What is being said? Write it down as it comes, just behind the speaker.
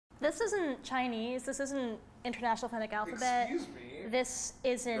this isn't Chinese. This isn't International Phonetic Alphabet. Excuse me. This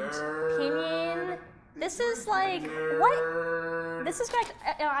isn't Pinyin. This is like, what? This is back,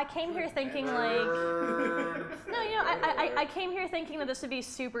 I came here thinking like, no, you know, I came here thinking that this would be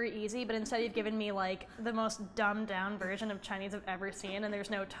super easy, but instead you've given me like the most dumbed down version of Chinese I've ever seen, and there's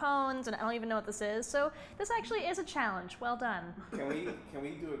no tones, and I don't even know what this is, so this actually is a challenge. Well done. Can we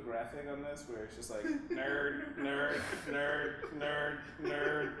do a graphic on this where it's just like, nerd, nerd, nerd, nerd,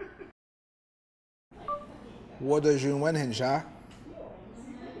 nerd. 我的英文很差。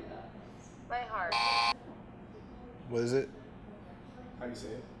 My heart. What is it? How do you say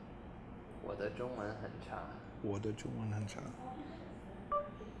it? 我的中文很差。我的中文很差。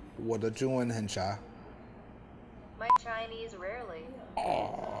我的中文很差。 My Chinese rarely.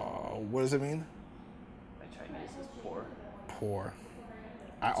 Oh, what does it mean? My Chinese is poor. Poor.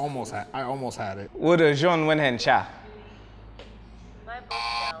 I almost had it. 我的中文很差。 My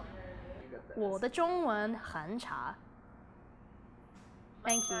bookshelf. 我的中文很差。 My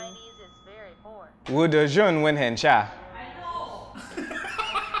Thank you. Chinese is very poor. 我的中文很差。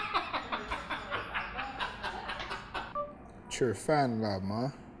吃饭了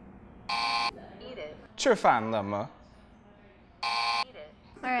吗？ Eat it. 吃饭了吗？ Eat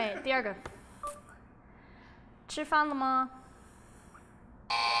it. All right, 第二个。吃饭了吗?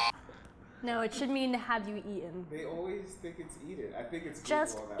 No, it should mean have you eaten. They always think it's eat it. I think it's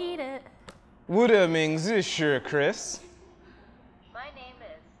Just Google on that eat one. it. 我的名字是 Chris. My name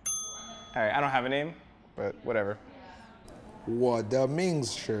is. All right, I don't have a name, but whatever. 我的名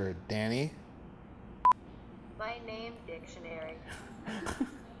字是 Danny. My name dictionary.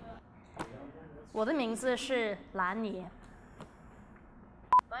 我的名字是 Lani.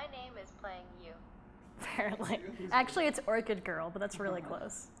 My name is playing you. Apparently. Actually, it's Orchid Girl, but that's really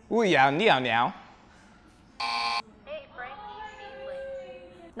close. 我要尿尿。 Hey, Frankie,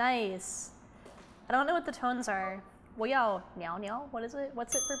 seedlings. Nice. I don't know what the tones are. 我要尿尿. What is it?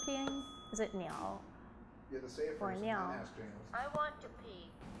 What's it for peeing? Is it 尿? You have to say it Or first. now. I want to pee.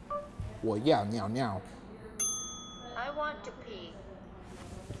 我要尿尿。 I want to pee.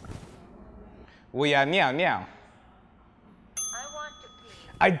 我要尿尿。 I want to pee.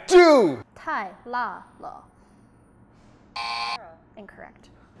 I do. 太辣了. Sarah. Incorrect.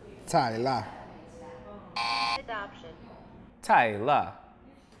 太辣。 Adoption. 太辣。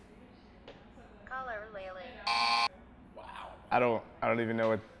 Color lily. I don't even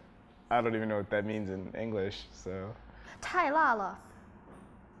know what that means in English. So. 太辣了.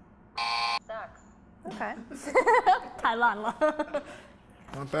 Sucks. Okay. 太烂了.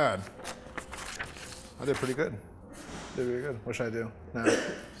 Not bad. I did pretty good. Did really good. What should I do? Now,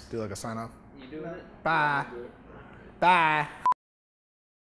 just do like a sign off. You doing it? Bye. Bye.